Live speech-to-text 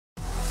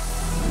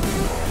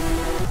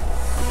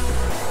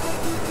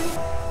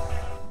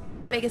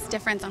biggest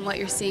difference on what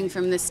you're seeing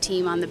from this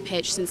team on the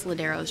pitch since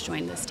Lodeiro's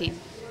joined this team?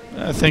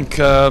 I think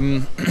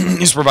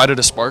he's provided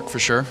a spark for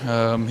sure.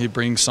 He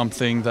brings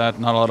something that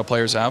not a lot of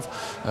players have.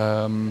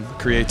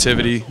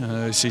 Creativity.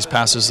 He sees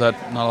passes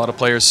that not a lot of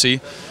players see.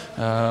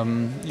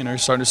 You're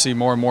starting to see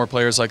more and more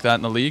players like that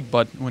in the league.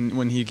 But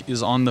when he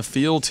is on the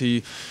field,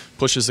 he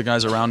pushes the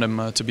guys around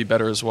him to be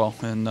better as well.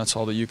 And that's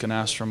all that you can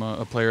ask from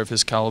a player of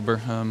his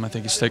caliber. I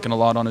think he's taken a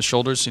lot on his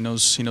shoulders. He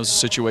knows the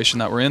situation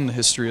that we're in, the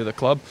history of the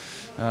club,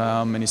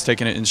 and he's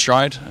taken it in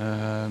stride.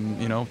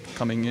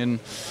 Coming in.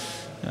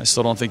 I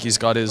still don't think he's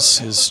got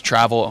his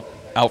travel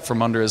out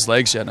from under his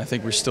legs yet. And I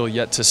think we're still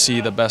yet to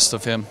see the best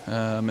of him,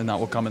 and that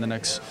will come in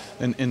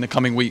the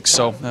coming weeks.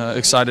 So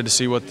excited to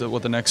see what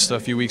the next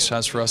few weeks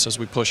has for us as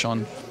we push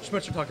on.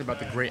 Schmetzer talked about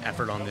the great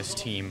effort on this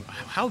team.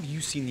 How have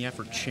you seen the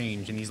effort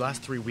change in these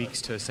last 3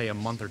 weeks to say a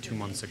month or 2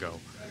 months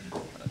ago?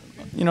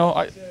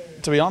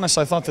 To be honest,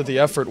 I thought that the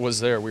effort was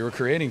there. We were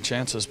creating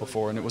chances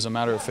before, and it was a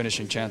matter of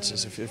finishing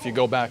chances. If you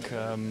go back,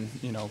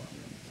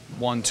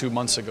 1-2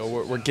 months ago,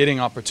 we're getting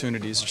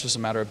opportunities. It's just a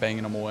matter of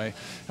banging them away,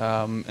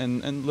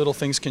 and little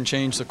things can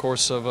change the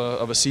course of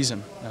a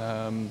season.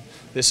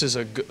 This is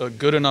a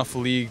good enough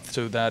league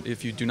so that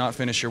if you do not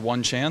finish your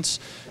one chance,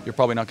 you're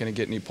probably not going to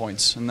get any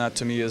points, and that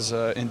to me is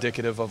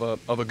indicative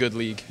of a good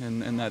league,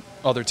 and that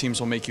other teams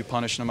will make you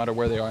punish no matter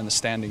where they are in the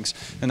standings,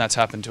 and that's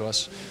happened to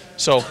us.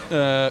 So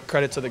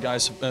credit to the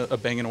guys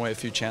banging away a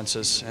few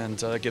chances,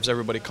 and it gives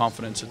everybody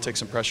confidence. It takes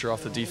some pressure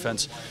off the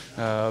defense,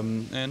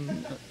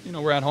 and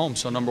we're at home,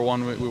 so number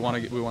one, we want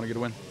to get a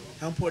win.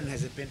 How important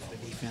has it been for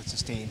the defense to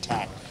stay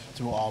intact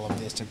through all of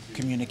this, to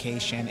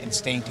communication and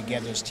staying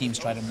together as teams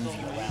try to move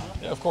you around?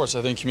 Yeah, of course.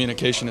 I think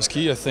communication is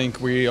key. I think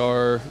we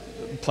are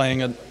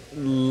playing a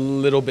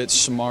little bit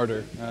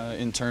smarter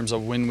in terms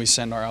of when we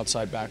send our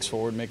outside backs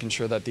forward, making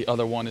sure that the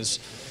other one is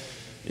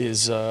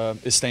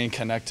staying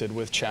connected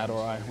with Chad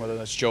or I, whether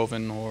that's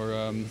Jovan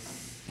or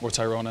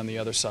Tyrone on the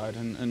other side,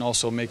 and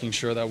also making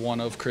sure that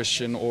one of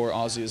Christian or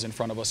Ozzy is in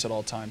front of us at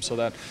all times, so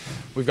that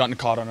we've gotten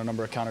caught on a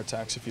number of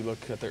counterattacks if you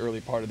look at the early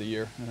part of the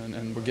year,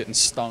 and we're getting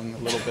stung a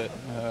little bit.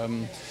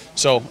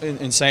 So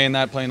in saying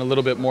that, playing a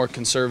little bit more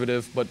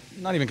conservative, but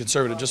not even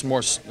conservative, just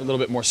a little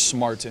bit more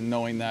smart in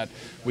knowing that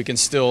we can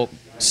still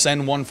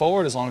send one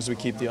forward as long as we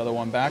keep the other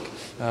one back,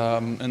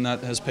 and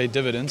that has paid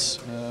dividends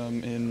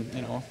in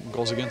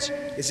goals against.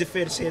 Is it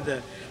fair to say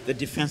the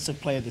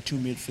defensive play of the two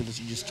midfielders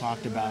you just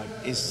talked about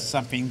is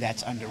something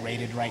that's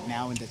underrated right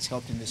now and that's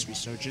helped in this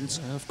resurgence?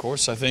 Yeah, of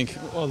course. I think,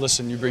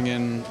 listen, you bring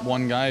in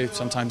one guy,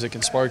 sometimes it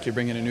can spark. You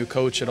bring in a new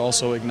coach, it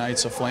also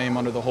ignites a flame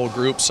under the whole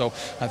group. So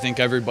I think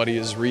everybody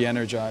is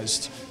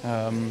re-energized.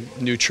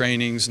 New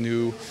trainings,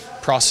 new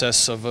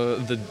process of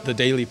the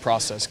daily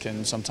process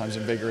can sometimes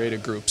invigorate a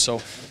group.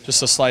 So just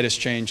the slightest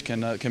change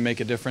can make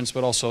a difference.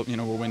 But also,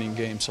 we're winning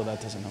games, so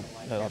that doesn't help.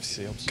 That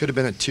obviously helps. Could have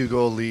been a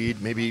 2-goal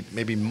lead,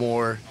 maybe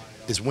more.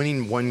 Is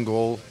winning one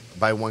goal,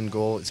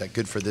 is that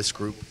good for this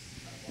group?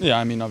 Yeah,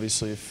 I mean,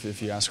 obviously,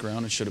 if you ask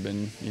around, it should have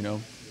been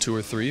 2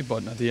 or 3.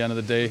 But at the end of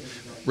the day,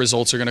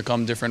 results are going to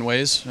come different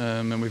ways,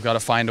 and we've got to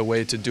find a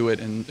way to do it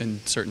in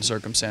certain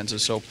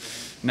circumstances. So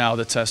now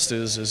the test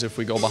is if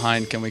we go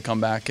behind, can we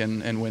come back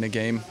and win a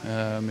game?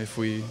 If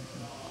we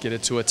get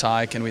it to a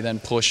tie, can we then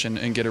push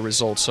and get a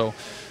result? So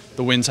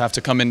the wins have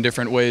to come in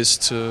different ways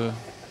to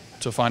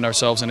find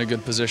ourselves in a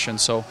good position.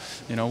 So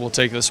we'll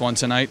take this one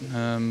tonight.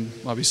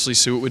 Obviously,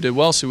 see what we did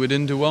well, see what we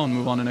didn't do well, and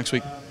move on to next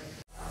week.